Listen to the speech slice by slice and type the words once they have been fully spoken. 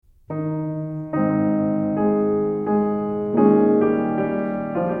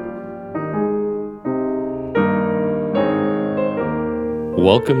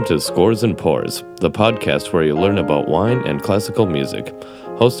Welcome to Scores and Pours, the podcast where you learn about wine and classical music,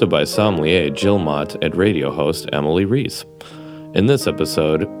 hosted by sommelier Jill Mott and radio host Emily Reese. In this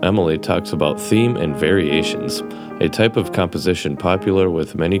episode, Emily talks about theme and variations, a type of composition popular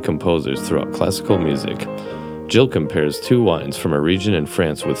with many composers throughout classical music. Jill compares two wines from a region in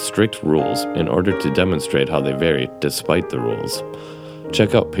France with strict rules in order to demonstrate how they vary despite the rules.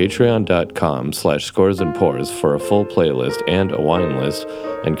 Check out patreon.com/scoresandpours for a full playlist and a wine list,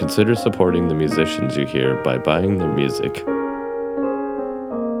 and consider supporting the musicians you hear by buying their music.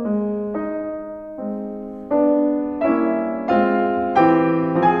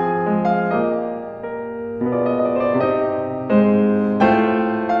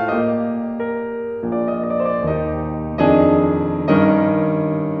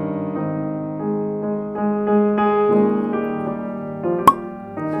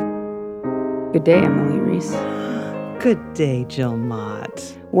 Good day, Emily Reese. Good day, Jill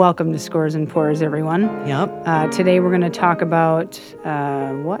Mott. Welcome to Scores and Pours, everyone. Yep. Today we're going to talk about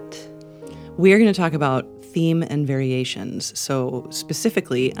what? We're going to talk about theme and variations. So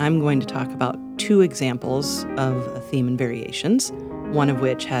specifically, I'm going to talk about two examples of theme and variations, one of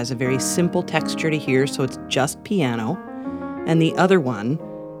which has a very simple texture to hear, so it's just piano, and the other one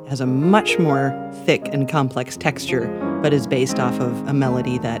has a much more thick and complex texture, but is based off of a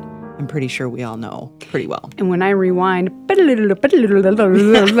melody that I'm pretty sure we all know pretty well. And when I rewind,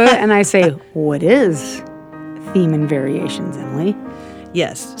 and I say, what is theme and variations, Emily?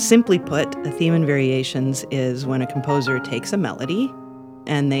 Yes, simply put, a theme and variations is when a composer takes a melody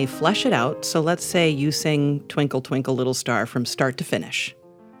and they flesh it out. So let's say you sing Twinkle, Twinkle, Little Star from start to finish.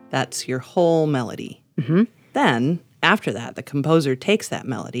 That's your whole melody. Mm-hmm. Then, after that, the composer takes that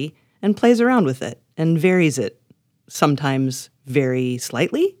melody and plays around with it and varies it, sometimes very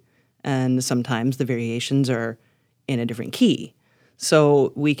slightly, and sometimes the variations are in a different key.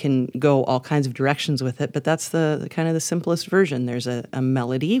 So we can go all kinds of directions with it, but that's the kind of the simplest version. There's a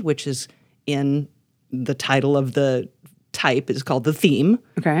melody, which is in the title of the type, is called the theme.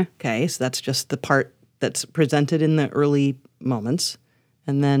 Okay, so that's just the part that's presented in the early moments.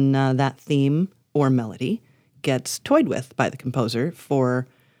 And then that theme or melody gets toyed with by the composer for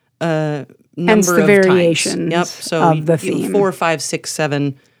a number of variations times. Yep. So of the theme. 4, 5, 6,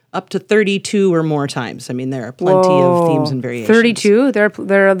 7, up to 32 or more times. I mean, there are plenty of themes and variations. 32?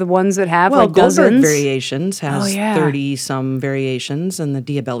 There are the ones that have like Goldberg dozens. Variations has 30-some variations, and the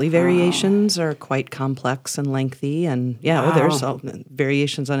Diabelli variations are quite complex and lengthy. And there's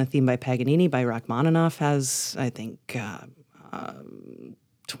variations on a theme by Paganini. By Rachmaninoff has, I think,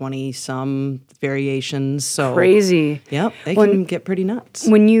 20-some variations. So crazy. Yep, they can get pretty nuts.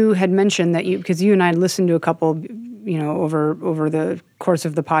 When you had mentioned that because you and I had listened to a couple, over the course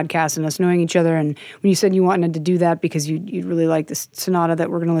of the podcast and us knowing each other, and when you said you wanted to do that because you really like this sonata that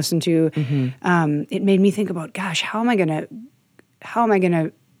we're going to listen to, it made me think about, gosh, how am I gonna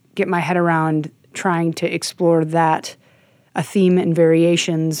get my head around trying to explore that, a theme and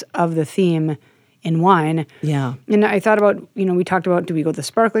variations of the theme in wine. Yeah. And I thought about, we talked about, do we go the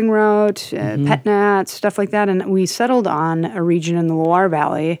sparkling route, pet nats, stuff like that, and we settled on a region in the Loire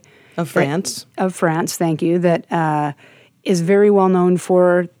Valley of France. Thank you, that is very well known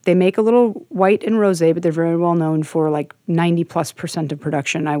for, they make a little white and rosé, but they're very well known for like 90+% of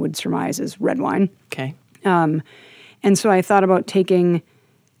production, I would surmise, is red wine. Okay. And so I thought about taking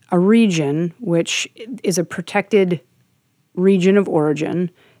a region, which is a protected region of origin.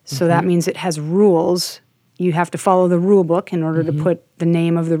 So that means it has rules. You have to follow the rule book in order to put the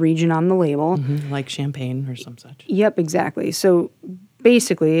name of the region on the label. Like champagne or some such. Yep, exactly. So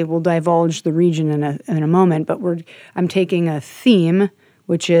basically, we'll divulge the region in a moment, but I'm taking a theme,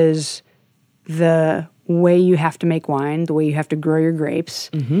 which is the way you have to make wine, the way you have to grow your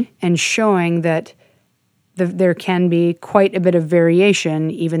grapes, and showing that there can be quite a bit of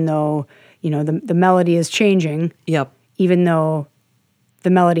variation, even though the melody is changing. Yep. Even though the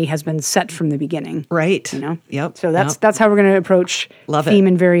melody has been set from the beginning. Right. Yep. So that's how we're going to approach theme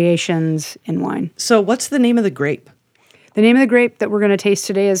and variations in wine. So what's the name of the grape? The name of the grape that we're going to taste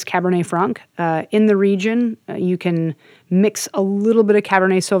today is Cabernet Franc. In the region, you can mix a little bit of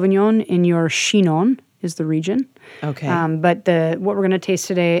Cabernet Sauvignon in your Chinon, is the region. Okay. But what we're going to taste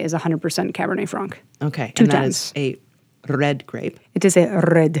today is 100% Cabernet Franc. Okay. Two and that times. is a red grape. It is a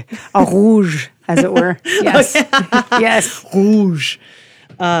red, a rouge, as it were. Yes. Yes. Rouge.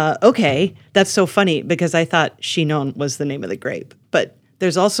 Okay. That's so funny because I thought Chinon was the name of the grape. But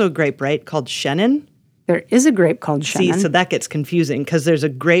there's also a grape, right, called Chenin? There is a grape called Chenin. See, so that gets confusing because there's a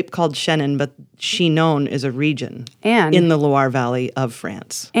grape called Chenin, but Chinon is a region in the Loire Valley of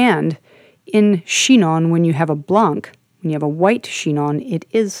France. And in Chinon, when you have a Blanc, When you have a white chinon, it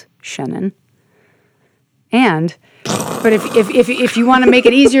is Shannon. And, but if you want to make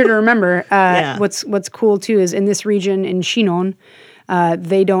it easier to remember, what's cool too is in this region in Chinon,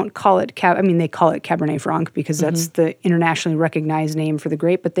 they don't call it they call it Cabernet Franc because that's the internationally recognized name for the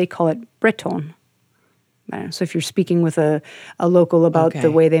grape, but they call it Breton. So if you're speaking with a local about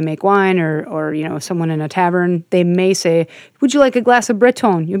the way they make wine, or someone in a tavern, they may say, "Would you like a glass of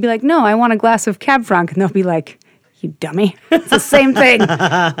Breton?" You'll be like, "No, I want a glass of Cab Franc," and they'll be like, "You dummy! It's the same thing."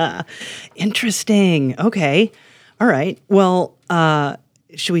 Interesting. Okay. All right. Well,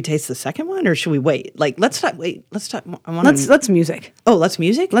 should we taste the second one, or should we wait? Let's talk. Let's talk. Let's music. Oh, let's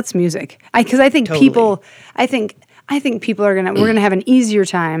music. Let's music. Because I think Totally. people. I think people are we're gonna have an easier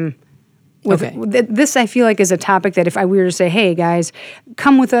time. This, I feel like, is a topic that if we were to say, "Hey guys,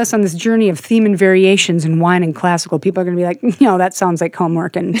 come with us on this journey of theme and variations in wine and classical," people are going to be like, that sounds like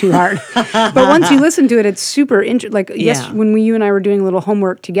homework and too hard. But once you listen to it, it's super interesting. Yes, when you and I were doing a little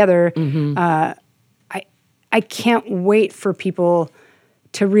homework together, I can't wait for people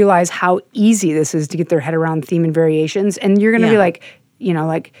to realize how easy this is to get their head around theme and variations. And you're going to be like,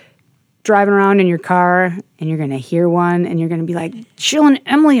 driving around in your car, and you're going to hear one, and you're going to be like, "Jill and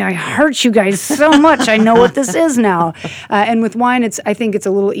Emily, I hurt you guys so much. I know what this is now." And with wine, I think it's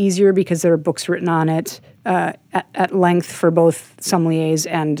a little easier because there are books written on it at length for both sommeliers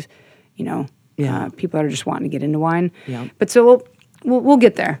and, people that are just wanting to get into wine. Yeah. But so we'll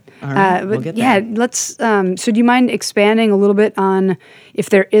get there. All right, we'll get there. Let's. So do you mind expanding a little bit on if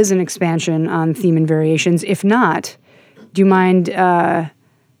there is an expansion on theme and variations? If not, do you mind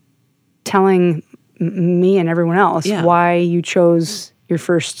telling me and everyone else why you chose your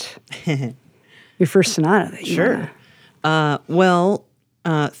first sonata? Sure.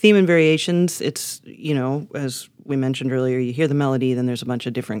 Theme and variations, it's, as we mentioned earlier, you hear the melody, then there's a bunch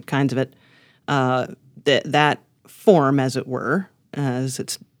of different kinds of it. That form, as it were, as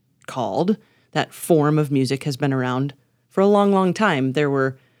it's called, that form of music has been around for a long, long time. There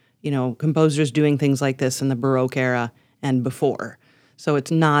were, composers doing things like this in the Baroque era and before. So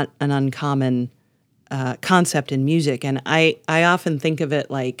it's not an uncommon concept in music. And I often think of it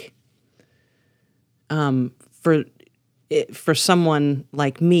like for someone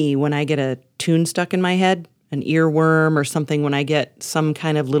like me, when I get a tune stuck in my head, an earworm or something, when I get some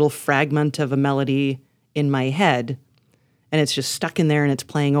kind of little fragment of a melody in my head, and it's just stuck in there and it's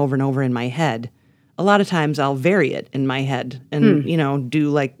playing over and over in my head, a lot of times I'll vary it in my head and, do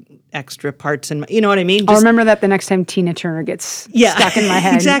like extra parts in my, you know what I mean? I'll remember that the next time Tina Turner gets stuck in my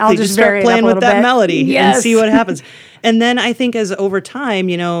head. Exactly. I'll just start playing with that melody and see what happens. And then I think as over time,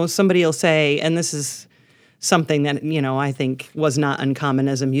 somebody will say, and this is something that, I think was not uncommon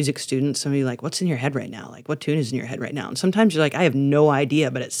as a music student. Somebody like, "What's in your head right now? Like, what tune is in your head right now?" And sometimes you're like, "I have no idea,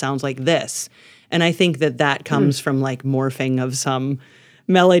 but it sounds like this." And I think that comes from like morphing of some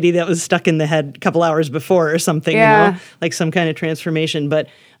melody that was stuck in the head a couple hours before or something, like some kind of transformation. But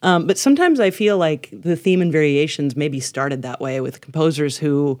sometimes I feel like the theme and variations maybe started that way with composers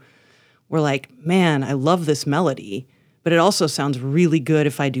who were like, "Man, I love this melody, but it also sounds really good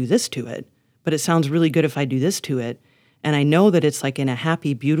if I do this to it. But it sounds really good if I do this to it. And I know that it's like in a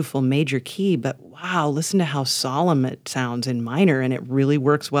happy, beautiful major key, but wow, listen to how solemn it sounds in minor, and it really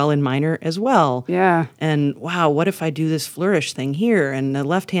works well in minor as well. Yeah. And wow, what if I do this flourish thing here, and the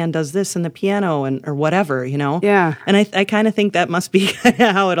left hand does this in the piano, or whatever, Yeah. And I kind of think that must be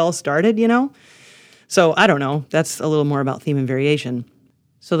how it all started, So I don't know. That's a little more about theme and variation.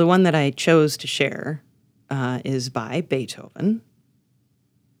 So the one that I chose to share is by Beethoven,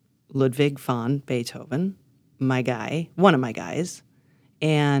 Ludwig van Beethoven. One of my guys,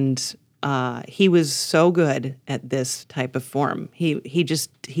 and he was so good at this type of form.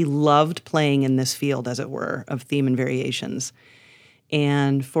 He loved playing in this field, as it were, of theme and variations.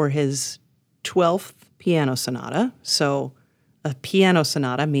 And for his 12th piano sonata, so a piano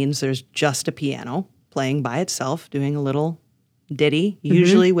sonata means there's just a piano playing by itself, doing a little ditty,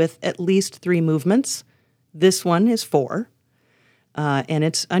 usually with at least 3 movements. This one is 4. And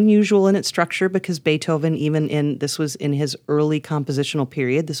it's unusual in its structure because Beethoven, this was in his early compositional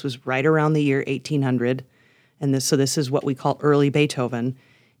period. This was right around the year 1800. And this is what we call early Beethoven.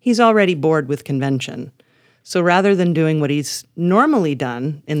 He's already bored with convention. So rather than doing what he's normally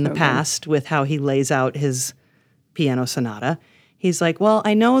done in the past with how he lays out his piano sonata, he's like, well,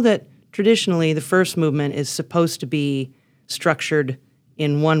 I know that traditionally the first movement is supposed to be structured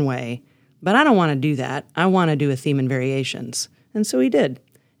in one way, but I don't want to do that. I want to do a theme and variations. And so he did.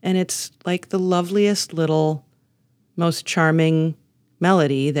 And it's like the loveliest little, most charming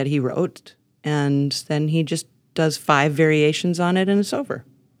melody that he wrote. And then he just does 5 variations on it and it's over.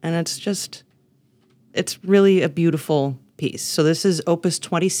 And it's just it's really a beautiful piece. So this is Opus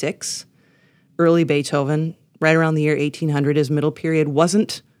 26, early Beethoven, right around the year 1800. His middle period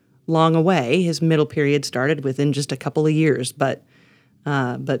wasn't long away. His middle period started within just a couple of years, but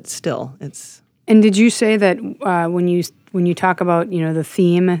still, it's. And did you say that when you talk about the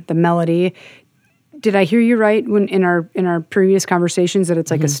theme, the melody, did I hear you right when in our previous conversations that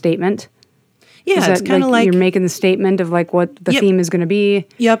it's like a statement? Yeah, it's kind of like you're making the statement of like what the theme is going to be.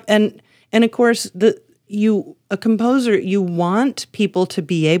 Yep, and of course a composer, you want people to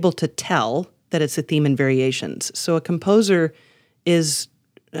be able to tell that it's a theme and variations. So a composer is,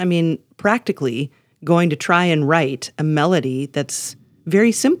 practically going to try and write a melody that's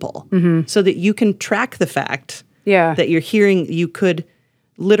very simple, so that you can track the fact that you're hearing. You could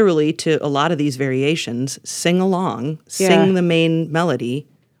literally, to a lot of these variations, sing along, sing the main melody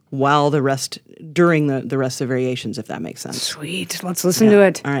while during the rest of the variations, if that makes sense. Sweet. Let's listen to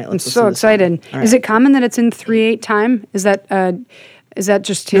it. All right. I'm so excited. Right. Is it common that it's in 3/8 time? Is that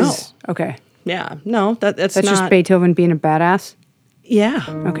just his? No. Okay. Yeah. No, that's not. Just Beethoven being a badass? Yeah.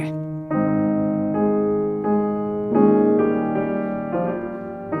 Okay.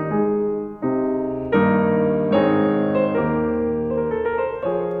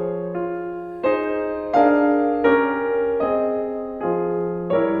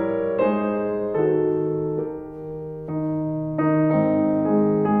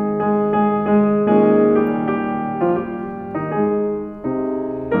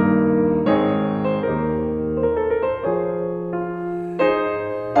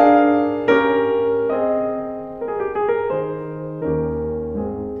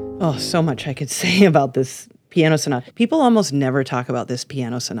 Oh, so much I could say about this piano sonata. People almost never talk about this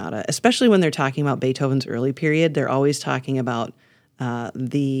piano sonata, especially when they're talking about Beethoven's early period. They're always talking about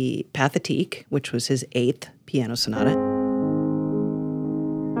the Pathétique, which was his 8th piano sonata.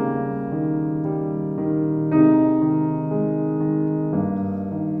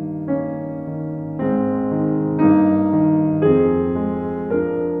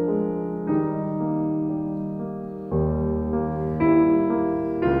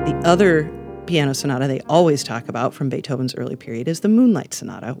 Other piano sonata they always talk about from Beethoven's early period is the Moonlight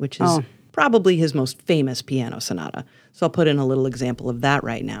Sonata, which is probably his most famous piano sonata. So I'll put in a little example of that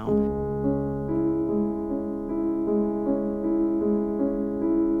right now.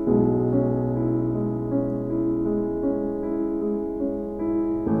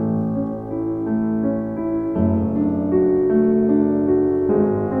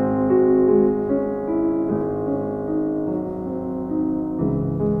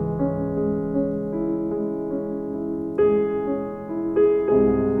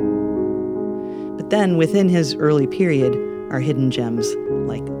 Then within his early period are hidden gems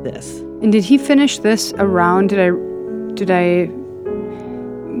like this. And did he finish this around, did I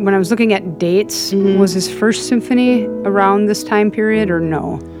when I was looking at dates, was his first symphony around this time period or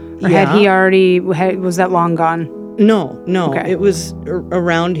no? Or had he already, was that long gone? No. Okay. It was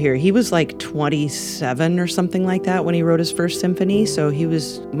around here. He was like 27 or something like that when he wrote his first symphony. So he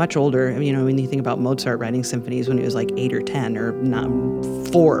was much older. When you think about Mozart writing symphonies when he was like 8 or 10 or not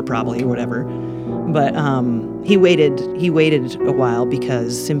 4 probably or whatever. But he waited a while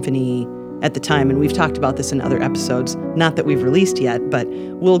because symphony at the time, and we've talked about this in other episodes, not that we've released yet, but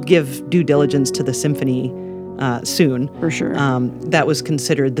we'll give due diligence to the symphony soon. For sure. That was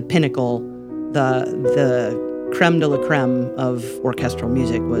considered the pinnacle, the creme de la creme of orchestral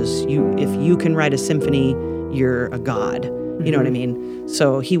music was if you can write a symphony, you're a god. You know what I mean?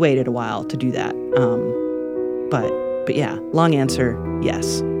 So he waited a while to do that. But yeah, long answer,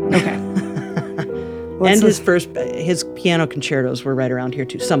 yes. Okay. And his piano concertos were right around here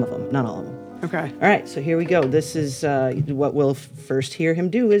too. Some of them, not all of them. Okay. All right, so here we go. This is what we'll first hear him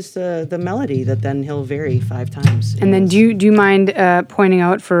do is the melody that then he'll vary 5 times. And then do you mind pointing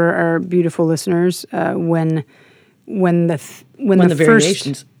out for our beautiful listeners when the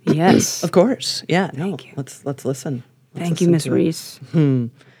variations? Yes. Of course. Yeah. Thank you. Let's listen. Thank you, Miss Reese. You're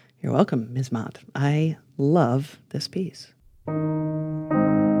welcome, Ms. Mott. I love this piece.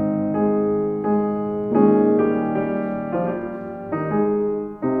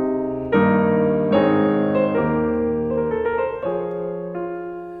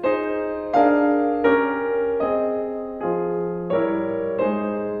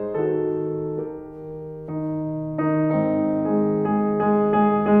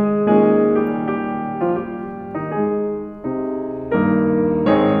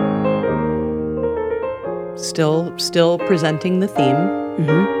 Still presenting the theme.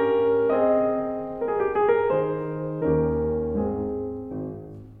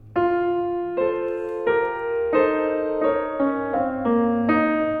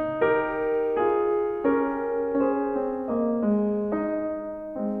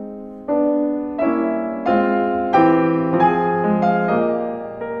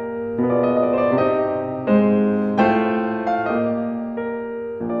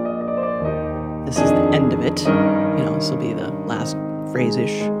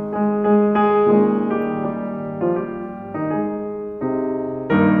 phrase-ish.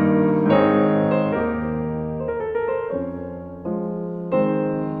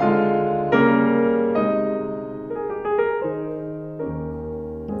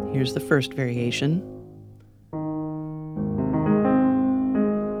 Here's the first variation.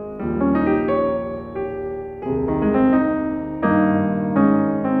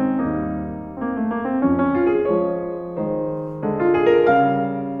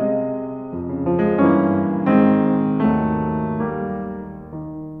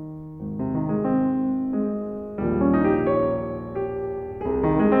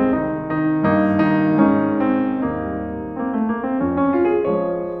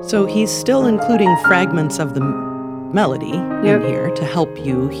 So he's still including fragments of the melody in here to help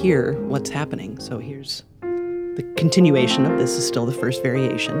you hear what's happening. So here's the continuation of this is still the first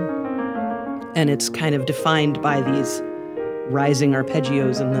variation. And it's kind of defined by these rising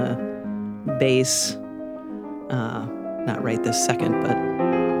arpeggios in the bass. Not right this second, but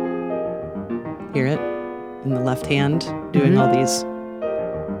hear it in the left hand doing all these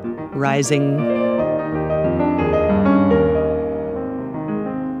rising.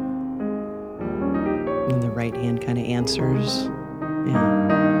 And the right hand kind of answers. Yeah.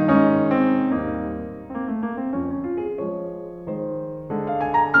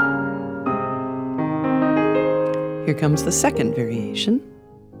 Here comes the second variation.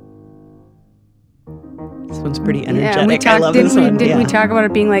 This one's pretty energetic. I love this one. Didn't we talk about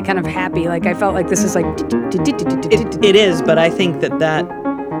it being like kind of happy? Like I felt like this is like it is, but I think that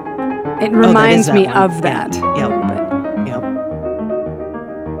it reminds me of that. Yep.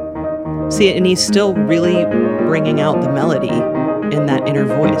 See, and he's still really bringing out the melody in that inner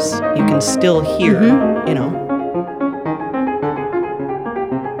voice. You can still hear, you know.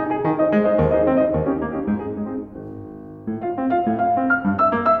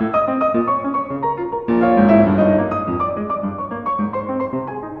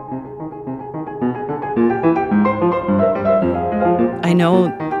 I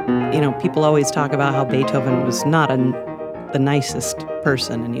know, people always talk about how Beethoven was not the nicest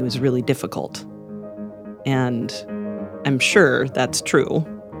person and he was really difficult. And I'm sure that's true.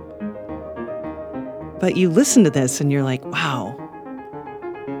 But you listen to this and you're like, wow,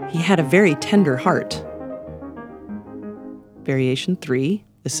 he had a very tender heart. Variation 3.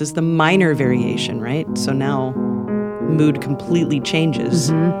 This is the minor variation, right? So now mood completely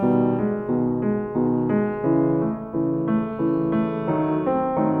changes.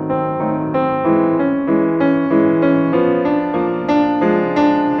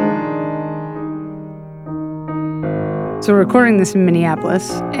 So we're recording this in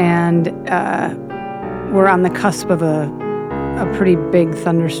Minneapolis, and we're on the cusp of a pretty big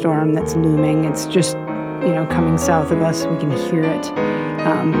thunderstorm that's looming. It's just, coming south of us. We can hear it.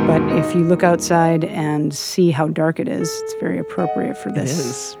 But if you look outside and see how dark it is, it's very appropriate for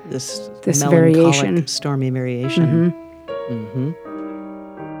this. It is. This variation. Stormy variation.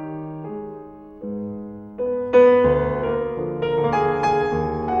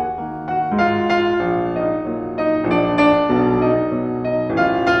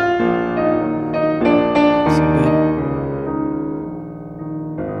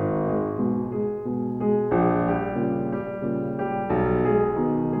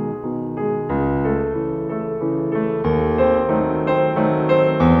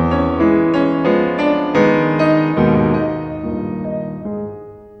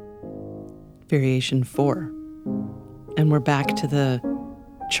 Variation 4. And we're back to the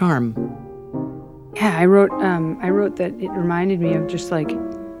charm. Yeah, I wrote that it reminded me of just like, it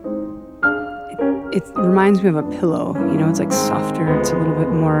reminds me of a pillow. It's like softer. It's a little bit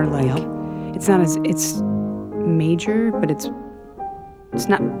more like, it's major, but it's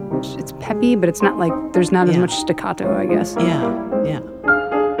peppy, but it's not like, there's not as much staccato, I guess. Yeah.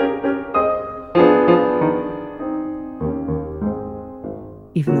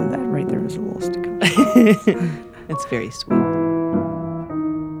 Even though that right there was a little staccato. It's very sweet.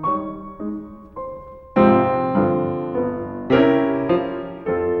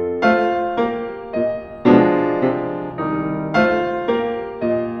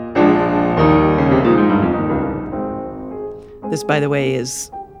 This, by the way,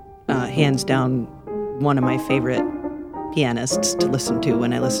 is hands down one of my favorite pianists to listen to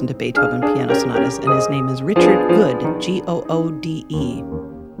when I listen to Beethoven piano sonatas, and his name is Richard Goode, Goode.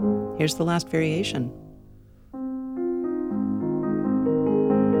 Here's the last variation.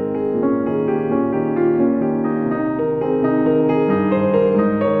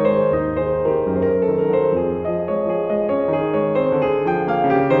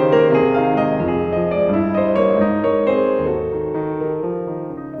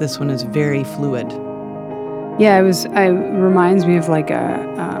 This one is very fluid. Yeah, it reminds me of like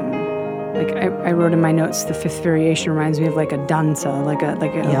I wrote in my notes, the fifth variation reminds me of like a danza,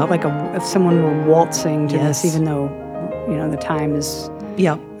 if someone were waltzing to this, even though, the time is.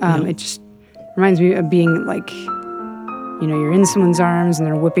 It just reminds me of being like, you're in someone's arms and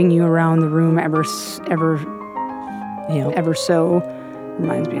they're whipping you around the room ever so.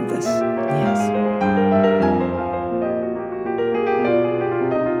 Reminds me of this. Yes.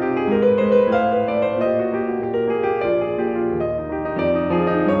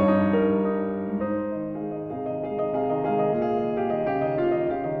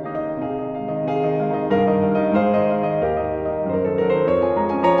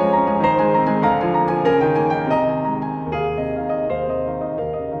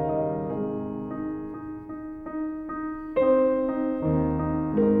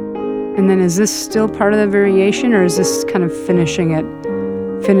 And then is this still part of the variation, or is this kind of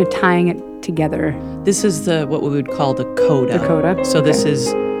tying it together? This is what we would call the coda. The coda. So this is,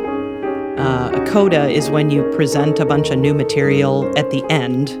 a coda is when you present a bunch of new material at the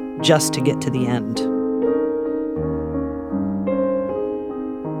end just to get to the end.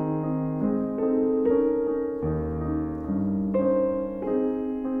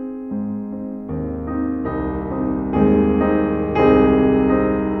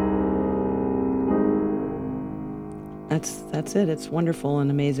 That's it. It's wonderful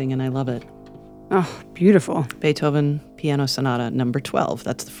and amazing, and I love it. Oh, beautiful. Beethoven Piano Sonata number 12.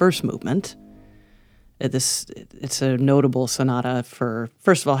 That's the first movement. It's a notable sonata for,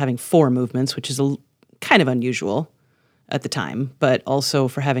 first of all, having 4 movements, which is kind of unusual at the time, but also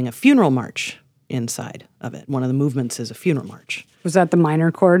for having a funeral march inside of it. One of the movements is a funeral march. Was that the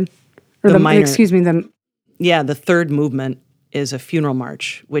minor chord? Or the minor, Yeah, the third movement is a funeral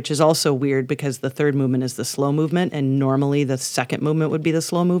march, which is also weird because the third movement is the slow movement, and normally the second movement would be the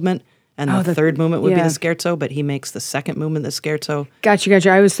slow movement, and the third movement would be the scherzo, but he makes the second movement the scherzo. Gotcha.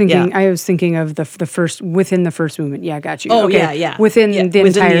 I was thinking of the first, within the first movement. Yeah, got you. Oh, okay. yeah. Within the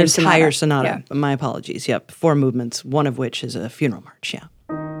entire sonata. Yeah. My apologies. Yep. 4 movements, one of which is a funeral march. Yeah.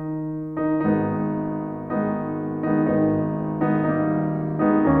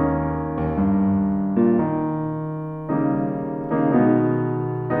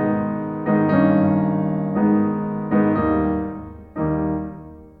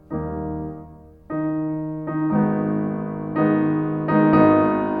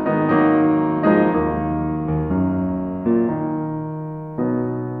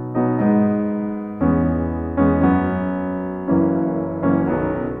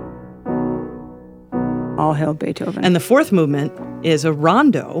 All hail Beethoven. And the fourth movement is a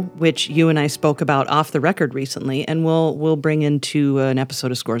rondo, which you and I spoke about off the record recently, and we'll bring into an episode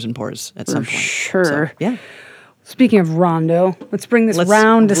of Scores and Pours at some point. Sure. So, yeah. Speaking of rondo, let's bring this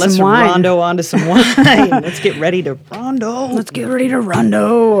round to some wine. Let's rondo onto some wine. Let's get ready to rondo. Let's get ready to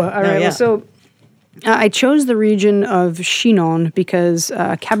rondo. All right. Yeah. Well, so I chose the region of Chinon because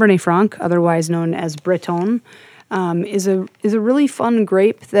Cabernet Franc, otherwise known as Breton, is a really fun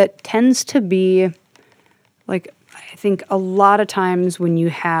grape that tends to be, like, I think a lot of times when you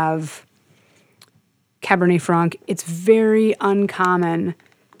have Cabernet Franc, it's very uncommon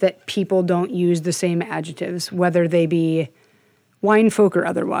that people don't use the same adjectives, whether they be wine folk or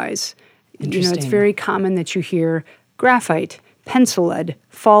otherwise. It's very common that you hear graphite, pencil lead,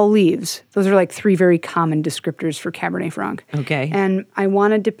 fall leaves. Those are like 3 very common descriptors for Cabernet Franc. Okay. And I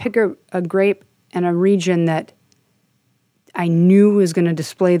wanted to pick a grape and a region that I knew was going to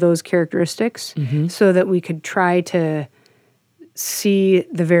display those characteristics so that we could try to see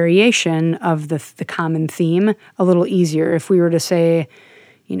the variation of the common theme a little easier. If we were to say,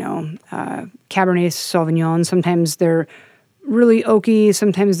 Cabernet Sauvignon, sometimes they're really oaky,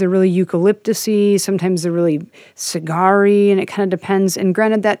 sometimes they're really eucalyptus-y, sometimes they're really cigar-y, and it kind of depends. And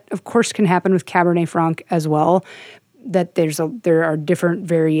granted, that, of course, can happen with Cabernet Franc as well, that there are different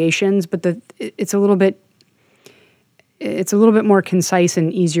variations, but it's a little bit more concise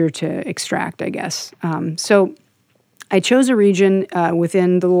and easier to extract, I guess. So I chose a region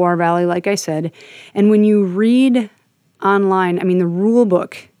within the Loire Valley, like I said, and when you read online, the rule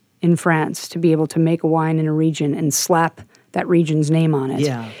book in France to be able to make a wine in a region and slap that region's name on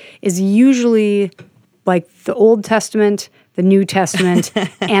it is usually like the Old Testament, the New Testament,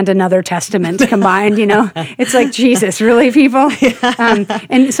 and another testament combined, It's like, Jesus, really, people?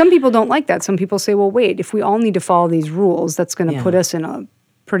 And some people don't like that. Some people say, well, wait, if we all need to follow these rules, that's going to put us in a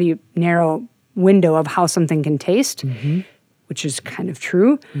pretty narrow window of how something can taste, which is kind of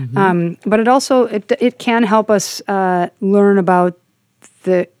true. But it also, it can help us learn about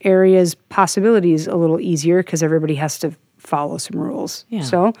the area's possibilities a little easier because everybody has to follow some rules. Yeah,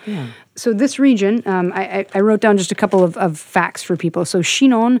 So, yeah. so this region, I wrote down just a couple of facts for people. So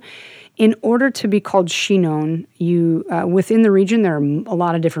Chinon, in order to be called Chinon, you within the region there are a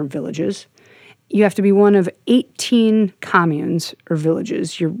lot of different villages. You have to be one of 18 communes or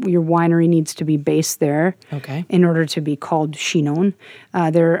villages. Your winery needs to be based there Okay. in order to be called Chinon.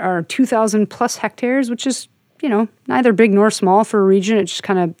 There are 2,000 plus hectares, which is, neither big nor small for a region. It just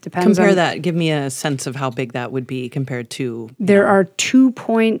kind of depends Compare on... that. Give me a sense of how big that would be compared to. There are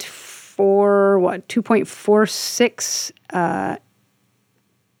 2.46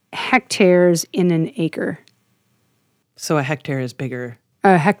 hectares in an acre. So a hectare is bigger.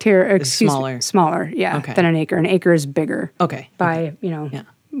 A hectare, excuse smaller. me, smaller, yeah, Okay. than an acre. An acre is bigger. Okay. By Yeah.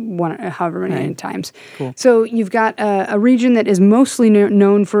 however many Right. times. Cool. So you've got a region that is mostly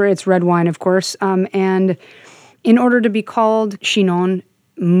known for its red wine, of course, and in order to be called Chinon,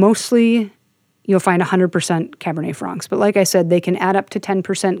 mostly you'll find 100% Cabernet Francs. But like I said, they can add up to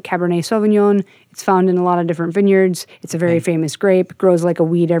 10% Cabernet Sauvignon. It's found in a lot of different vineyards. It's a very famous grape. Grows like a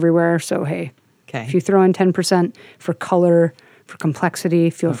weed everywhere. So hey, Okay. if you throw in 10% for color, for complexity,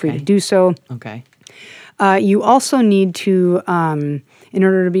 feel free to Okay. do so. Okay. You also need to, in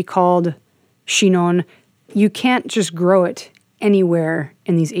order to be called Chinon, you can't just grow it anywhere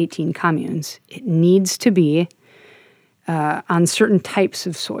in these 18 communes. It needs to be on certain types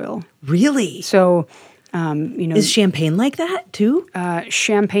of soil. Really? So, Is Champagne like that too?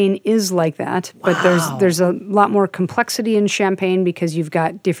 Champagne is like that, but there's a lot more complexity in Champagne because you've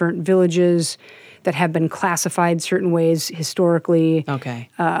got different villages that have been classified certain ways historically. Okay.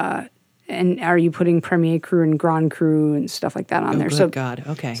 And are you putting Premier Cru and Grand Cru and stuff like that on there? Good So God.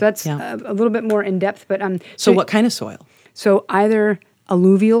 Okay. So that's Yeah. a little bit more in depth, but So what kind of soil? So either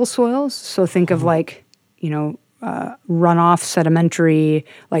alluvial soils. So think of like runoff, sedimentary,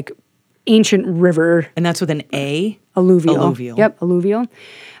 like ancient river. And that's with an A? Alluvial. Alluvial. Yep, alluvial.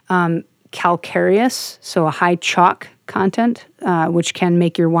 Calcareous, so a high chalk content, which can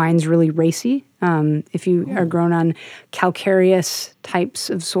make your wines really racy if you are grown on calcareous types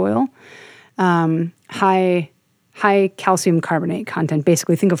of soil. High calcium carbonate content.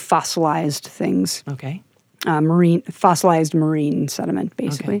 Basically, think of fossilized things. Okay. Fossilized marine sediment,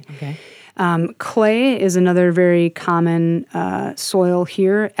 basically. Okay. Clay is another very common soil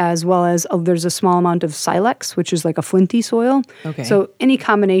here, as well as there's a small amount of silex, which is like a flinty soil. Okay. So any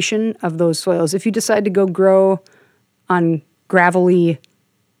combination of those soils, if you decide to go grow on gravelly,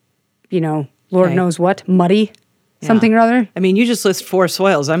 Lord Okay. knows what, muddy, something or other. I mean, you just list 4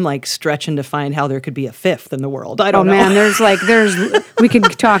 soils. I'm like stretching to find how there could be a 5th in the world. I Oh don't know. man, we could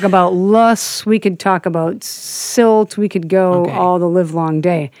talk about loess, we could talk about silt, we could go Okay. all the live long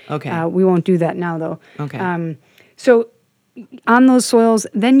day. Okay. We won't do that now though. Okay. So on those soils,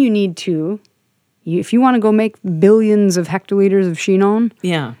 then you need to, if you want to go make billions of hectoliters of Chinon,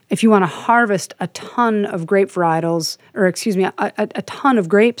 Yeah. if you want to harvest a ton of grape varietals, or excuse me, a ton of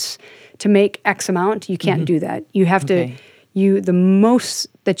grapes to make X amount, you can't do that. You have Okay. the most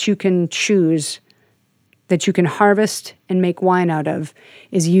that you can choose, that you can harvest and make wine out of,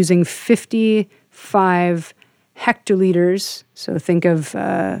 is using 55 hectoliters. So think of,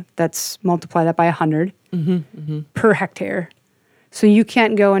 multiply that by 100 per hectare. So you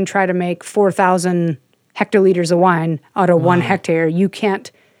can't go and try to make 4,000 hectoliters of wine out of 1 hectare. You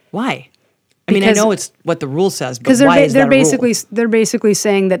can't. Why? I mean, I Because- know it's what the rule says, but Because why is that a rule? they're basically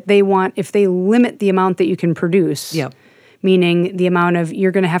saying that they want, if they limit the amount that you can produce, Yep. meaning the amount of,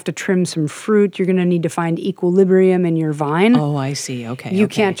 you're going to have to trim some fruit, you're going to need to find equilibrium in your vine. Oh, I see. Okay. You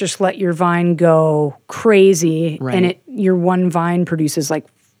okay. can't just let your vine go crazy Right. and your one vine produces like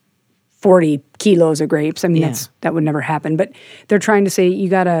 40 kilos of grapes. I mean, Yeah. that would never happen. But they're trying to say you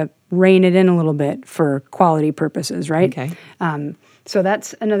got to rein it in a little bit for quality purposes, right? Okay. So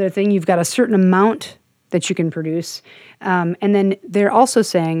that's another thing. You've got a certain amount that you can produce. And then they're also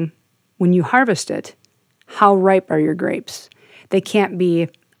saying when you harvest it, how ripe are your grapes? They can't be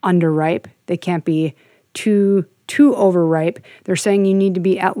underripe. They can't be too overripe. They're saying you need to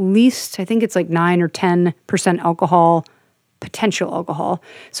be at least, I think it's like 9 or 10% alcohol, potential alcohol.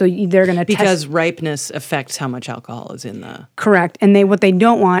 So they're going to test. Because ripeness affects how much alcohol is in the. Correct. And what they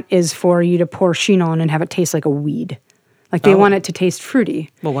don't want is for you to pour Chinon and have it taste like a weed. Like they want it to taste fruity.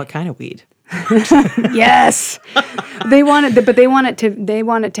 Well, what kind of weed? Yes. They want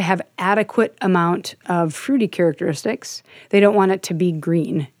it to have adequate amount of fruity characteristics. They don't want it to be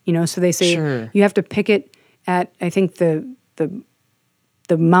green, so they say Sure. you have to pick it at, I think the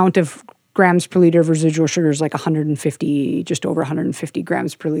amount of grams per liter of residual sugar is like 150, just over 150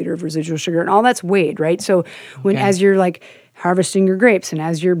 grams per liter of residual sugar. And all that's weighed, right? So as you're like harvesting your grapes and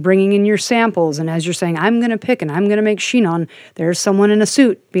as you're bringing in your samples and as you're saying, I'm going to pick and I'm going to make Chinon, there's someone in a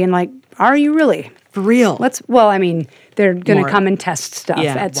suit being like, are you really? For real? They're going to come and test stuff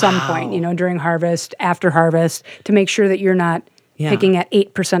at some point, during harvest, after harvest, to make sure that you're not picking at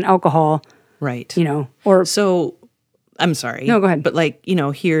 8% alcohol. Right. So I'm sorry. No, go ahead. But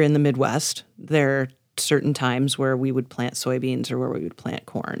here in the Midwest, there are certain times where we would plant soybeans or where we would plant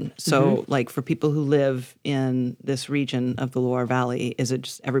corn. So for people who live in this region of the Loire Valley, is it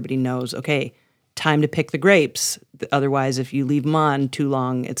just everybody knows, okay, time to pick the grapes. Otherwise, if you leave them on too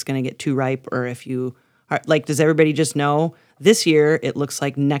long, it's going to get too ripe. Or if you are, does everybody just know this year? It looks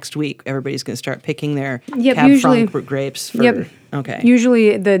like next week everybody's going to start picking their Cab Franc grapes. Okay.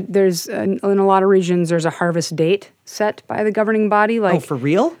 Usually, there's in a lot of regions there's a harvest date set by the governing body. For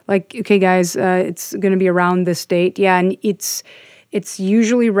real? Okay, guys, it's going to be around this date. Yeah, and it's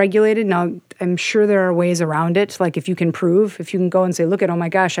usually regulated. Now, I'm sure there are ways around it. Like if you can go and say, look oh my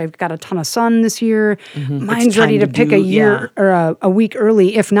gosh, I've got a ton of sun this year. Mine's ready to pick a year or a week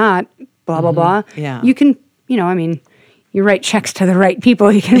early. If not, blah, blah, blah. Yeah. You can, you write checks to the right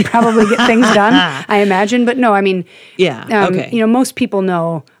people. You can probably get things done, I imagine. But no, okay. Most people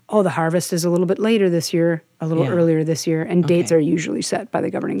know, the harvest is a little bit later this year, a little earlier this year, and dates are usually set by the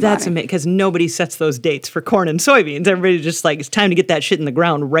governing body. That's amazing, because nobody sets those dates for corn and soybeans. Everybody's just like, it's time to get that shit in the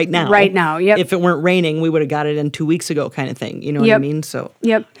ground right now. Right now, yep. If it weren't raining, we would have got it in 2 weeks ago kind of thing. You know what I mean? So.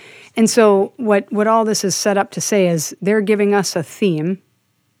 Yep. And so what all this is set up to say is they're giving us a theme.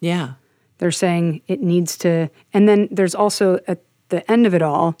 Yeah. They're saying it needs to, and then there's also at the end of it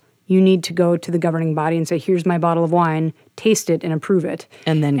all, you need to go to the governing body and say, here's my bottle of wine, taste it and approve it.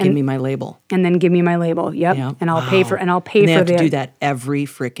 And then give me my label. And then give me my label. Yep. Yeah. And I'll pay for they have to do that every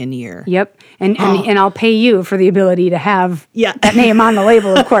freaking year. Yep. And I'll pay you for the ability to have that name on the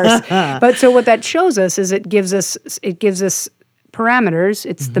label, of course. But so what that shows us is it gives us parameters.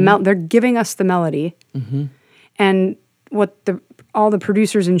 It's they're giving us the melody. And what all the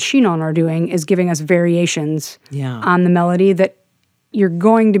producers in Chinon are doing is giving us variations on the melody that you're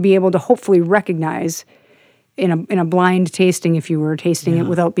going to be able to hopefully recognize in a blind tasting. If you were tasting it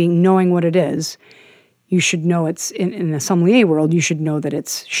without knowing what it is, you should know it's in the sommelier world. You should know that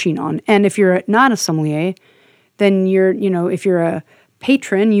it's Chinon. And if you're not a sommelier, then if you're a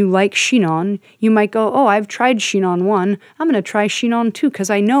patron, you like Chinon, you might go, I've tried Chinon 1. I'm going to try Chinon 2 because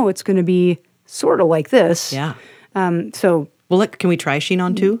I know it's going to be sort of like this. Yeah. Well, can we try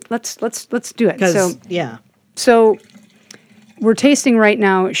Chinon 2? Let's do it. So we're tasting right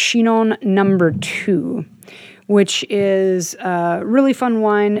now Chinon number 2, which is a really fun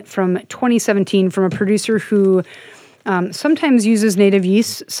wine from 2017 from a producer who sometimes uses native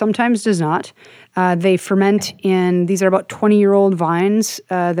yeast, sometimes does not. They ferment these are about 20-year-old vines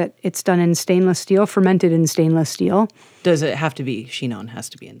that it's done in stainless steel, fermented in stainless steel. Does it have to be, Chinon has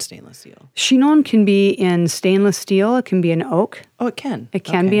to be in stainless steel? Chinon can be in stainless steel. It can be in oak. Oh, it can? It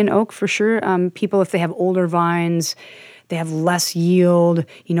can be in oak for sure. People, if they have older vines, they have less yield.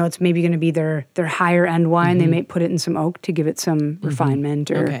 It's maybe going to be their higher end wine. They may put it in some oak to give it some refinement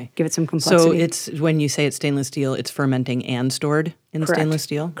or give it some complexity. So it's when you say it's stainless steel, it's fermenting and stored in the stainless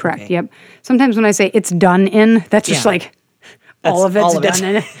steel? Correct, yep. Sometimes when I say it's done in, that's just all of it's done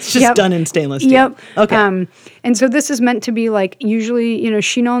in it. It's just done in stainless steel. Yep. Okay. And so this is meant to be usually,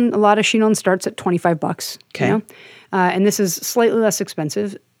 Chinon, a lot of Chinon starts at $25. Okay. And this is slightly less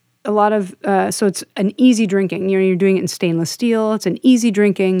expensive. A lot of, so it's an easy drinking. You're doing it in stainless steel. It's an easy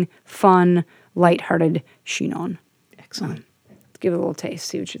drinking, fun, lighthearted Chinon. Excellent. Let's give it a little taste,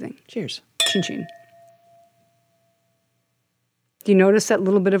 see what you think. Cheers. Chin chin. Do you notice that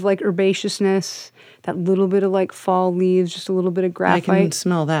little bit of herbaceousness, that little bit of fall leaves, just a little bit of graphite? I can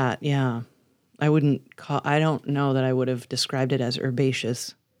smell that, yeah. I don't know that I would have described it as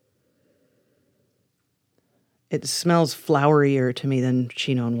herbaceous. It smells flowerier to me than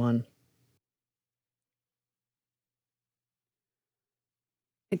Chinon 1.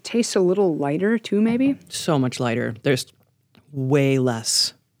 It tastes a little lighter too, maybe? So much lighter. There's way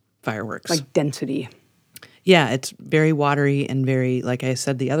less fireworks. Like density. Yeah, it's very watery and very, like I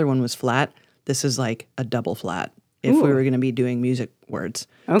said, the other one was flat. This is like a double flat if we were going to be doing music words.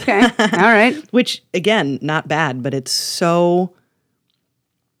 Okay, all right. Which, again, not bad, but it's so,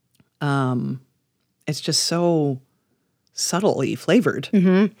 it's just so subtly flavored,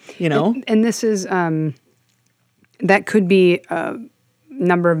 And this is, that could be a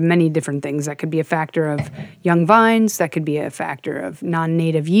number of many different things. That could be a factor of young vines. That could be a factor of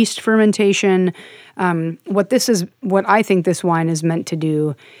non-native yeast fermentation. What I think this wine is meant to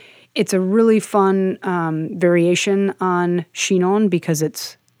do It's a really fun variation on Chinon because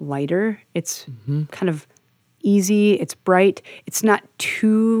it's lighter. It's kind of easy. It's bright. It's not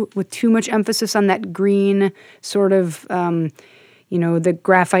too much emphasis on that green sort of, the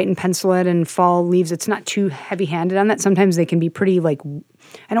graphite and pencilette and fall leaves. It's not too heavy-handed on that. Sometimes they can be pretty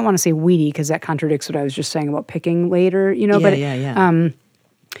I don't want to say weedy because that contradicts what I was just saying about picking later.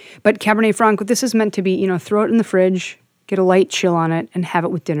 But Cabernet Franc, this is meant to be, throw it in the fridge, get a light chill on it, and have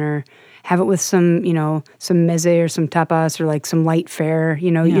it with dinner. Have it with some, some meze or some tapas or like some light fare.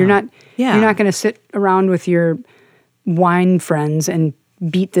 You're not going to sit around with your wine friends and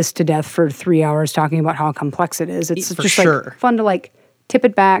beat this to death for 3 hours talking about how complex it is. It's for just sure. fun to tip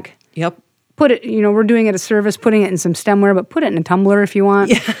it back. Yep. Put it, we're doing it a service, putting it in some stemware, but put it in a tumbler if you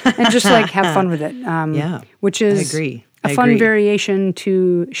want, and just have fun with it. Which is a fun variation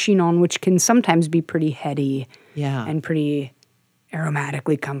to Chinon, which can sometimes be pretty heady and pretty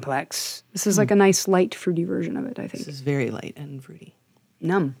aromatically complex. This is like a nice light fruity version of it, I think. This is very light and fruity.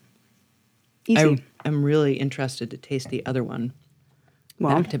 Easy. I'm really interested to taste the other one.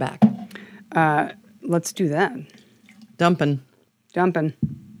 Well, back to back. Let's do that. Dumpin'.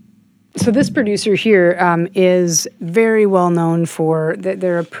 So this producer here is very well known for,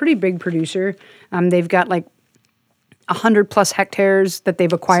 they're a pretty big producer. They've got 100 plus hectares that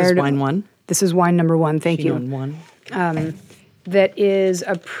they've acquired. This is wine one? This is wine number one, thank Chinon you. one. That is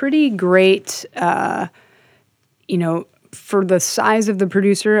a pretty great, for the size of the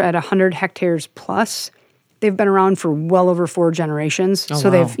producer at 100 hectares plus. They've been around for well over 4 generations. Oh, so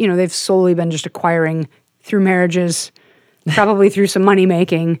wow. they've slowly been just acquiring through marriages, probably through some money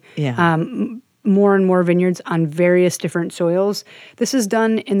making, more and more vineyards on various different soils. This is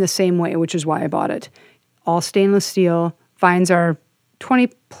done in the same way, which is why I bought it. All stainless steel. Vines are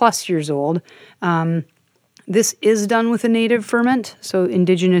 20 plus years old. This is done with a native ferment, so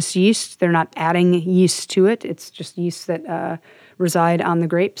indigenous yeast. They're not adding yeast to it. It's just yeast that reside on the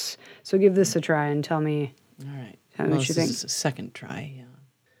grapes. So give this a try and tell me. All right. Tell me what you think. This is a second try. Yeah.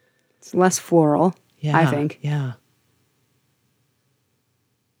 It's less floral, I think. Yeah.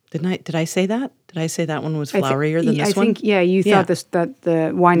 Did I say that? Did I say that one was flowerier than this one? I think, you thought that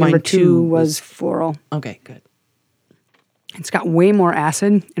the wine number 2 was floral. Okay, good. It's got way more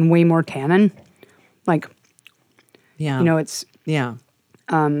acid and way more tannin. It's... Yeah.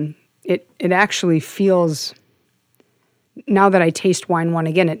 It actually feels... Now that I taste wine one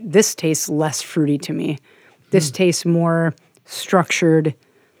again, this tastes less fruity to me. This tastes more structured.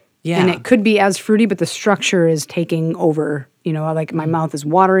 Yeah. And it could be as fruity, but the structure is taking over. My mouth is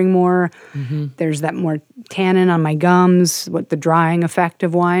watering more. Mm-hmm. There's that more tannin on my gums, the drying effect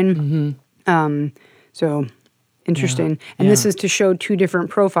of wine. Mm-hmm. So interesting. And this is to show 2 different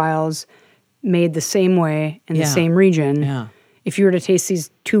profiles made the same way in the same region. Yeah. If you were to taste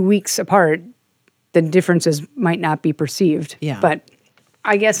these 2 weeks apart, the differences might not be perceived. Yeah. But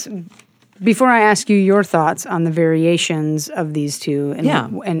I guess before I ask you your thoughts on the variations of these two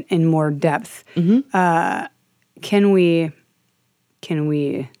and in more depth, can we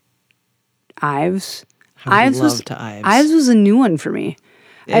Ives? Ives was Ives was a new one for me.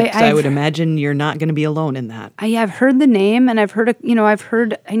 I would imagine you're not going to be alone in that. I've heard the name and I've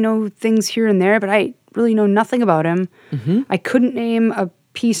heard I know things here and there, but I really know nothing about him. Mm-hmm. I couldn't name a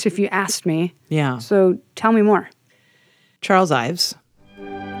piece if you asked me. Yeah. So tell me more. Charles Ives,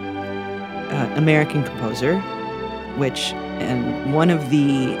 American composer, and one of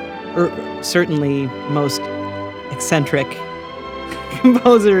the certainly most eccentric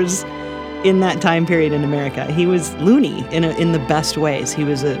composers in that time period in America. He was loony in the best ways. He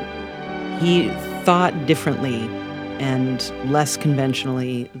thought differently and less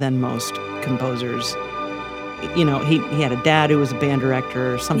conventionally than most composers. He had a dad who was a band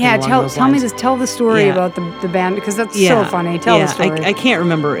director or something along those lines. Tell the story about the band, because that's so funny. Tell the story. I can't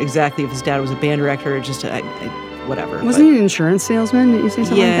remember exactly if his dad was a band director or just whatever. Wasn't he an insurance salesman? Did you say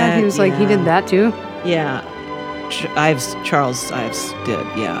something like that? He was he did that too? Yeah. Charles Ives did,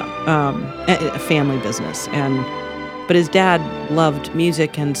 a family business. But his dad loved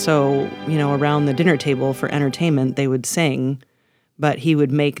music, and so, around the dinner table for entertainment, they would sing, but he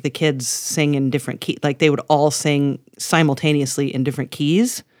would make the kids sing in different keys. They would all sing simultaneously in different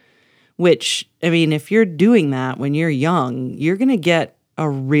keys, which, if you're doing that when you're young, you're going to get a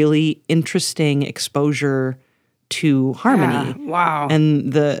really interesting exposure to harmony. Wow.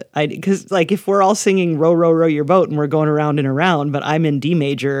 And because if we're all singing row, row, row your boat and we're going around and around, but I'm in D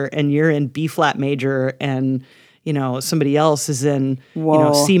major and you're in B flat major and, somebody else is in,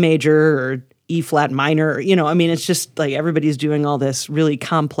 C major or E flat minor, it's just everybody's doing all this really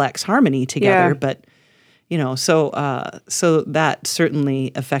complex harmony together. Yeah. But, So that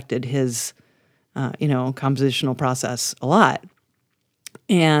certainly affected his compositional process a lot.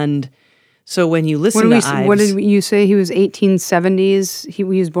 And so when you listen to Ives, what did you say? He was 1870s. He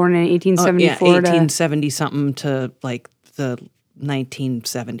was born in 1874. 1870 something to like the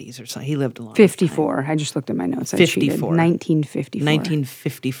 1970s or something. He lived a long 54. I just looked at my notes. 54. 1954.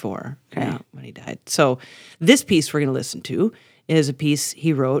 1954. Okay. Yeah, when he died. So this piece we're going to listen to is a piece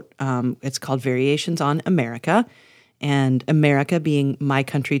he wrote. It's called Variations on America. And America being My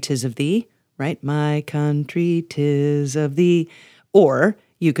Country 'Tis of Thee, right? My country 'tis of thee. Or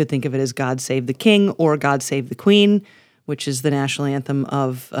you could think of it as God Save the King or God Save the Queen, which is the national anthem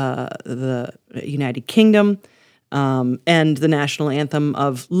of the United Kingdom. And the national anthem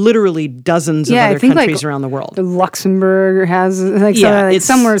of literally dozens of other countries around the world. Luxembourg has,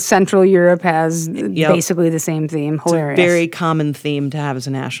 somewhere Central Europe has basically the same theme. Hilarious. It's a very common theme to have as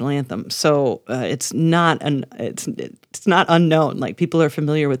a national anthem. So it's not unknown. Like, people are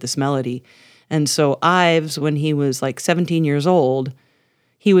familiar with this melody. And so Ives, when he was like 17 years old,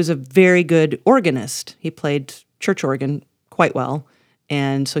 he was a very good organist. He played church organ quite well.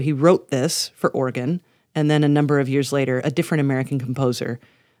 And so he wrote this for organ. And then a number of years later, a different American composer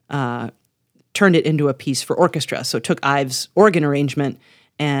turned it into a piece for orchestra. So took Ives' organ arrangement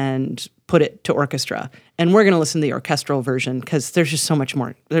and put it to orchestra. And we're going to listen to the orchestral version because there's just so much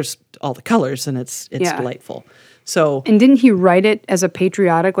more. There's all the colors, and it's delightful. So, and didn't he write it as a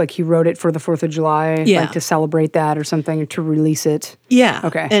patriotic, like he wrote it for the 4th of July, like to celebrate that or something, to release it? Yeah.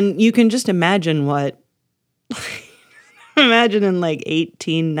 Okay. And you can just imagine imagine in like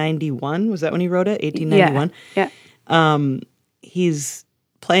 1891, was that when he wrote it? 1891? Yeah. He's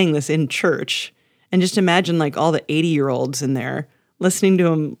playing this in church, and just imagine like all the 80-year-olds in there listening to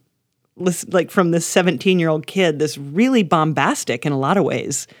him, like from this 17-year-old kid, this really bombastic in a lot of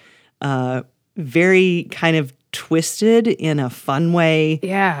ways, very kind of twisted in a fun way.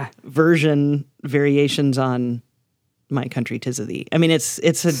 Yeah. Variations on My Country 'Tis of Thee. I mean, it's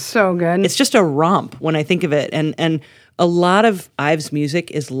so good. It's just a romp when I think of it. And a lot of Ives' music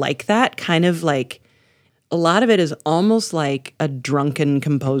is like that, kind of like, a lot of it is almost like a drunken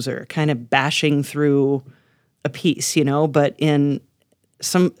composer kind of bashing through a piece, but in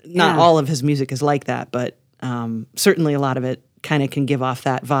not all of his music is like that, but certainly a lot of it kind of can give off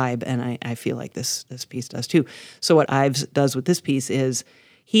that vibe, and I feel like this piece does too. So what Ives does with this piece is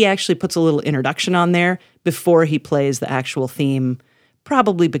he actually puts a little introduction on there before he plays the actual theme,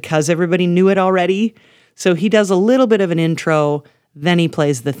 probably because everybody knew it already. So he does a little bit of an intro, then he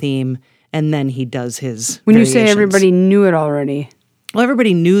plays the theme, and then he does his When variations. You say everybody knew it already? Well,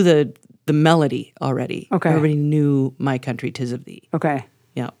 everybody knew the melody already. Okay. Everybody knew My Country 'Tis of Thee. Okay.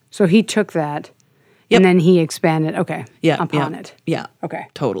 Yeah. So he took that, Yep. and then he expanded, upon it. Yeah. Okay.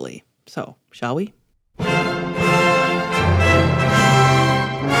 Totally. So, shall we?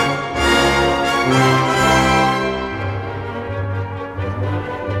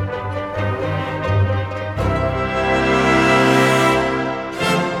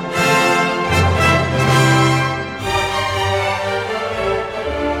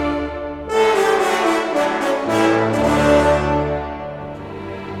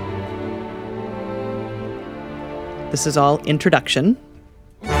 This is all introduction.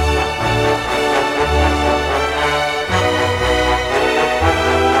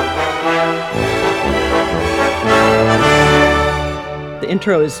 The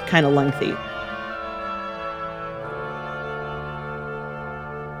intro is kind of lengthy.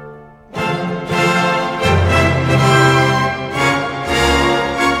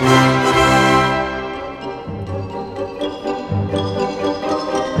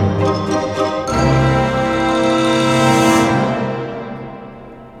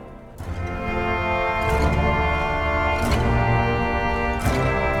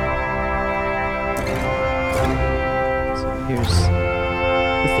 Here's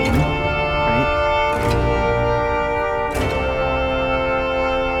the theme, right?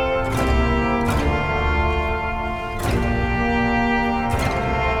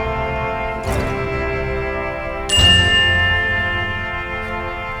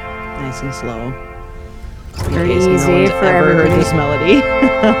 Nice and slow. Very In case easy no one's for ever heard everybody. this melody.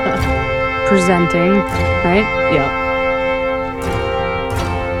 Presenting, right? Yeah.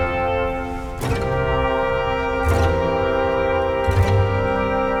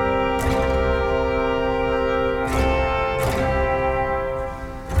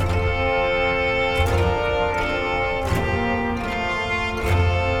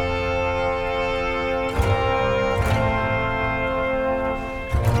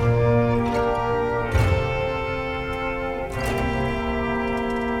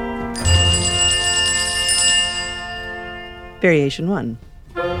 Variation 1.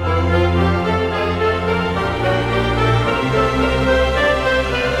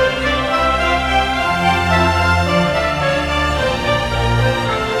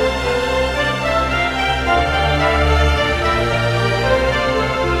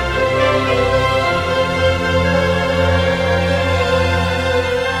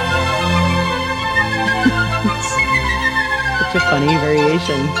 Such a funny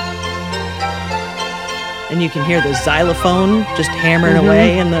variation. And you can hear the xylophone just hammering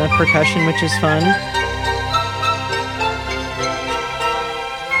away and the percussion, which is fun.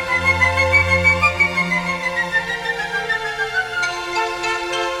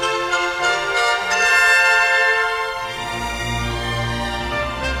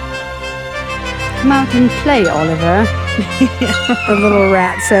 Come out and play, Oliver. The little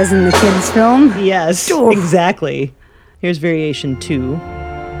rat says in the kids' film. Yes, Oof. exactly. Here's variation 2.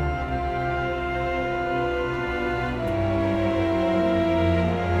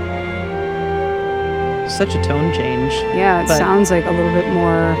 Such a tone change. Yeah, it but sounds like a little bit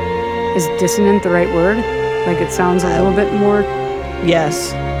more. Is dissonant the right word? Like it sounds a little bit more.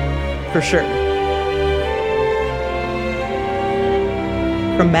 Yes, for sure.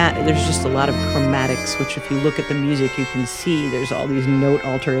 There's just a lot of chromatics, which if you look at the music, you can see there's all these note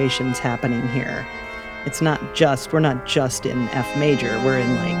alterations happening here. We're not just in F major. We're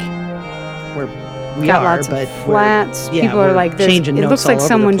in Got lots of flats. People are like, changing it notes looks like all over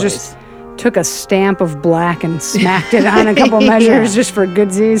someone the just place. took a stamp of black and smacked it on a couple measures just for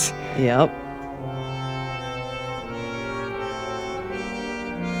goodsies. Yep.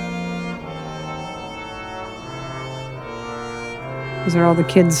 Those are all the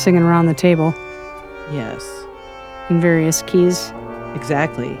kids singing around the table Yes. in various keys.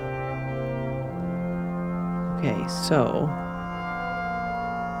 Exactly. Okay, so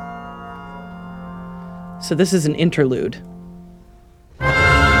this is an interlude.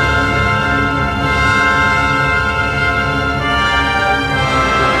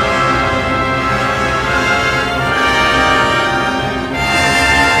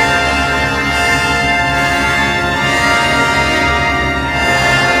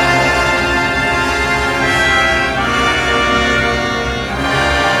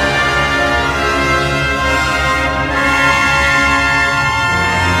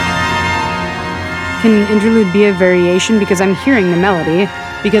 Can an interlude be a variation? Because I'm hearing the melody.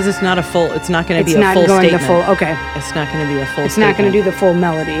 Because it's not going to be a full statement. It's not going to full. Okay. It's not going to be a full It's statement. not going to do the full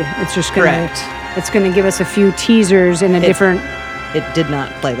melody. It's just going Correct. to. It's going to give us a few teasers in a different. It did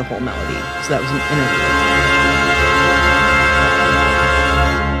not play the whole melody, so that was an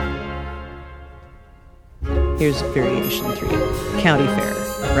interlude. Here's variation 3. County Fair,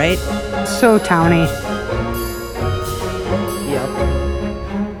 right? So towny. Yep.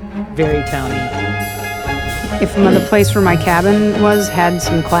 Very towny. If the place where my cabin had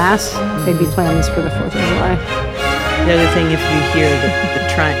some class, they'd be playing this for the 4th of July. The other thing, if you hear the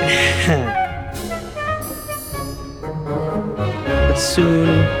bassoon,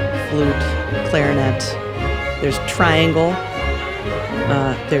 flute, clarinet, there's triangle,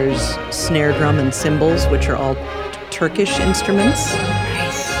 there's snare drum and cymbals, which are all Turkish instruments.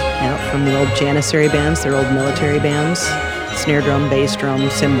 Nice. Yeah, from the old Janissary bands, they're old military bands. Snare drum, bass drum,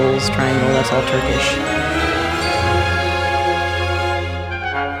 cymbals, triangle, that's all Turkish.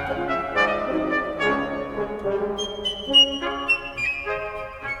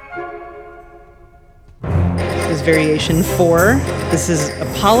 Variation 4. This is a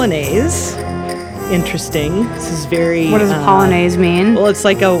polonaise. Interesting. This is very. What does polonaise mean? Well, it's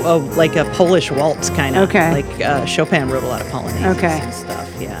like a Polish waltz kind of. Okay. Like Chopin wrote a lot of polonaises and stuff.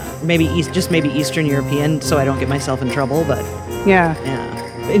 Yeah. Maybe Eastern European, so I don't get myself in trouble. But yeah.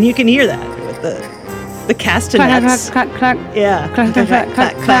 And you can hear that with the castanets. Clack, clack, clack, clack. Yeah. Clack, clack, clack,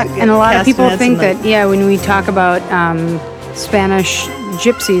 clack, clack. And a lot of people think that when we talk about Spanish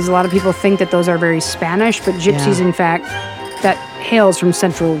gypsies, a lot of people think that those are very Spanish, but gypsies, in fact, that hails from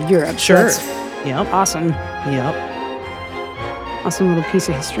Central Europe. Sure. So that's Yep. awesome. Yep. Awesome little piece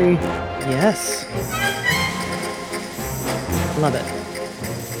of history. Yes. Love it.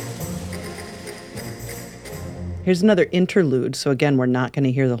 Here's another interlude. So again, we're not going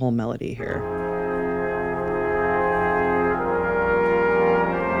to hear the whole melody here.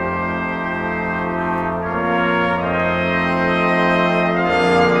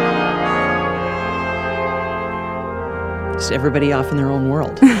 Everybody off in their own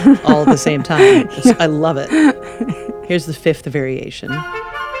world all at the same time. Yeah. I love it. Here's the 5th variation.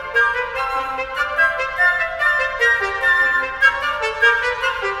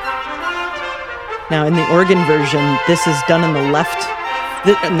 Now in the organ version, this is done in the left,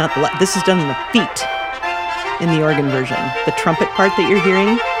 not the left, this is done in the feet. in the organ version. The trumpet part that you're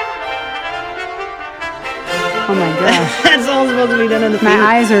hearing, Oh my gosh. that's all supposed to be done in the My theme.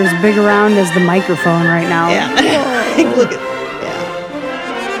 eyes are as big around as the microphone right now. Yeah. Look at, yeah.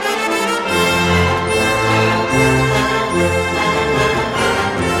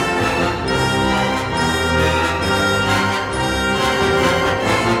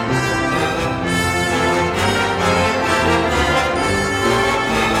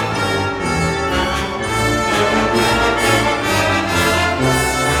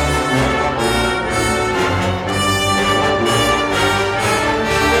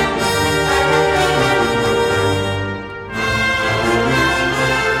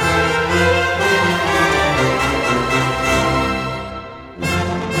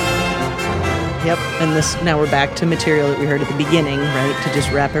 Yep, and this now we're back to material that we heard at the beginning, right? To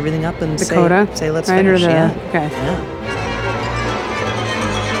just wrap everything up and Coda? say let's Right, or finish. the- Yeah. okay. Yeah.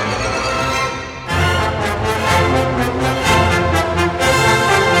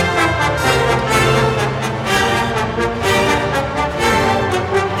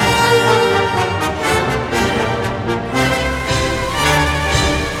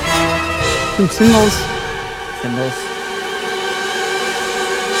 Some cymbals. Cymbals.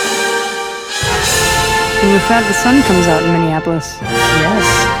 And with that, the sun comes out in Minneapolis. Yes.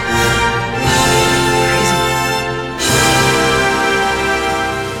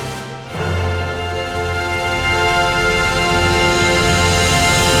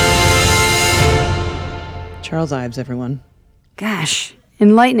 Crazy. Charles Ives, everyone. Gosh,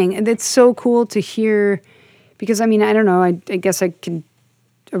 enlightening. And it's so cool to hear because, I mean, I don't know. I guess I can.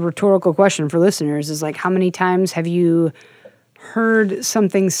 A rhetorical question for listeners is like, how many times have you heard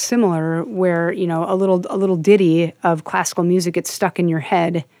something similar where, you know, a little ditty of classical music gets stuck in your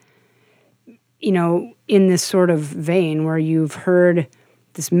head, you know, in this sort of vein where you've heard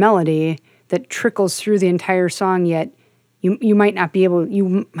this melody that trickles through the entire song, yet you might not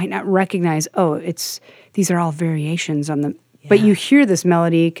recognize, these are all variations on the, but you hear this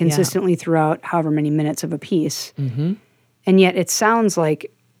melody consistently throughout however many minutes of a piece. Mm-hmm. And yet it sounds like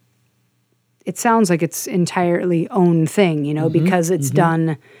its entirely own thing, you know, because it's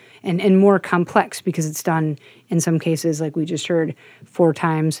done and more complex because it's done in some cases, like we just heard, 4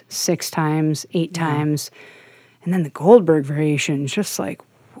 times, 6 times, 8 times. And then the Goldberg variation is just like,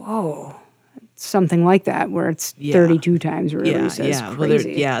 whoa, something like that where it's 32 times released. Yeah,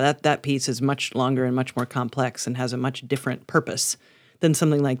 Crazy. Well, that piece is much longer and much more complex and has a much different purpose than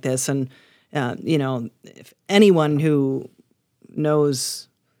something like this. And, you know, if anyone who knows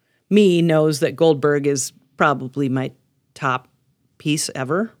that Goldberg is probably my top piece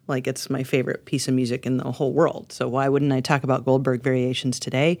ever. Like, it's my favorite piece of music in the whole world. So why wouldn't I talk about Goldberg variations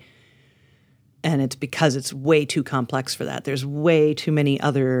today? And it's because it's way too complex for that. There's way too many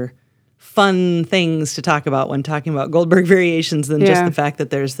other fun things to talk about when talking about Goldberg variations than just the fact that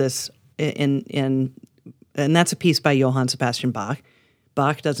there's this and that's a piece by Johann Sebastian Bach.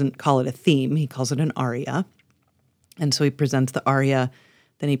 Bach doesn't call it a theme, he calls it an aria. And so he presents the aria,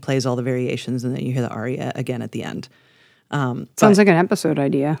 then he plays all the variations, and then you hear the aria again at the end. Sounds like an episode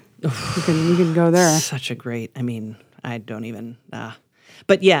idea. You can go there. Such a great, I mean, I don't even,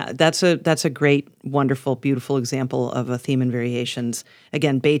 But yeah, that's a great, wonderful, beautiful example of a theme and variations.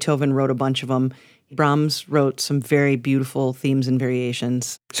 Again, Beethoven wrote a bunch of them. Brahms wrote some very beautiful themes and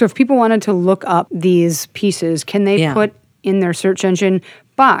variations. So if people wanted to look up these pieces, can they put in their search engine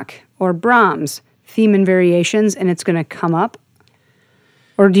Bach or Brahms theme and variations, and it's going to come up?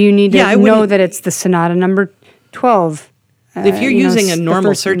 Or do you need to know that it's the Sonata number 12? If you're using a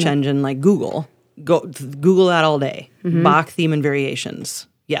normal search engine like Google, Google that all day. Mm-hmm. Bach theme and variations.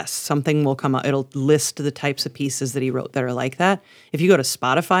 Yes, something will come up. It'll list the types of pieces that he wrote that are like that. If you go to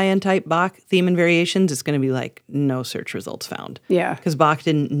Spotify and type Bach theme and variations, it's going to be like no search results found. Yeah. Because Bach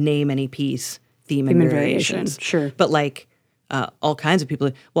didn't name any piece theme and variations. Sure. But like all kinds of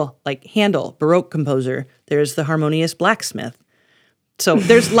people, well, like Handel, Baroque composer, there's the harmonious blacksmith. So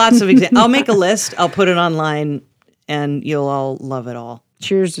there's lots of examples. I'll make a list. I'll put it online, and you'll all love it all.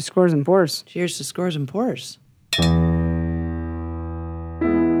 Cheers to Scores and Pours. Cheers to Scores and Pours.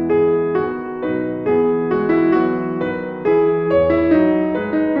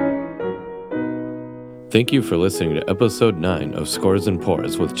 Thank you for listening to episode 9 of Scores and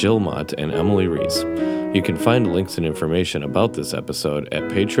Pours with Jill Mott and Emily Reese. You can find links and information about this episode at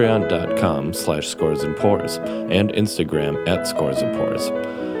patreon.com/scoresandpours and Instagram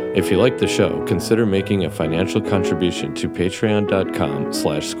 @scoresandpours. If you like the show, consider making a financial contribution to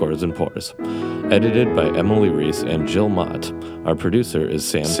patreon.com/scoresandpours. Edited by Emily Reese and Jill Mott. Our producer is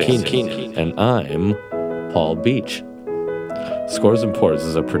Sam Keenan, and I'm Paul Beach. Scores and Pours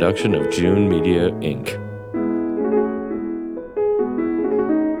is a production of June Media, Inc.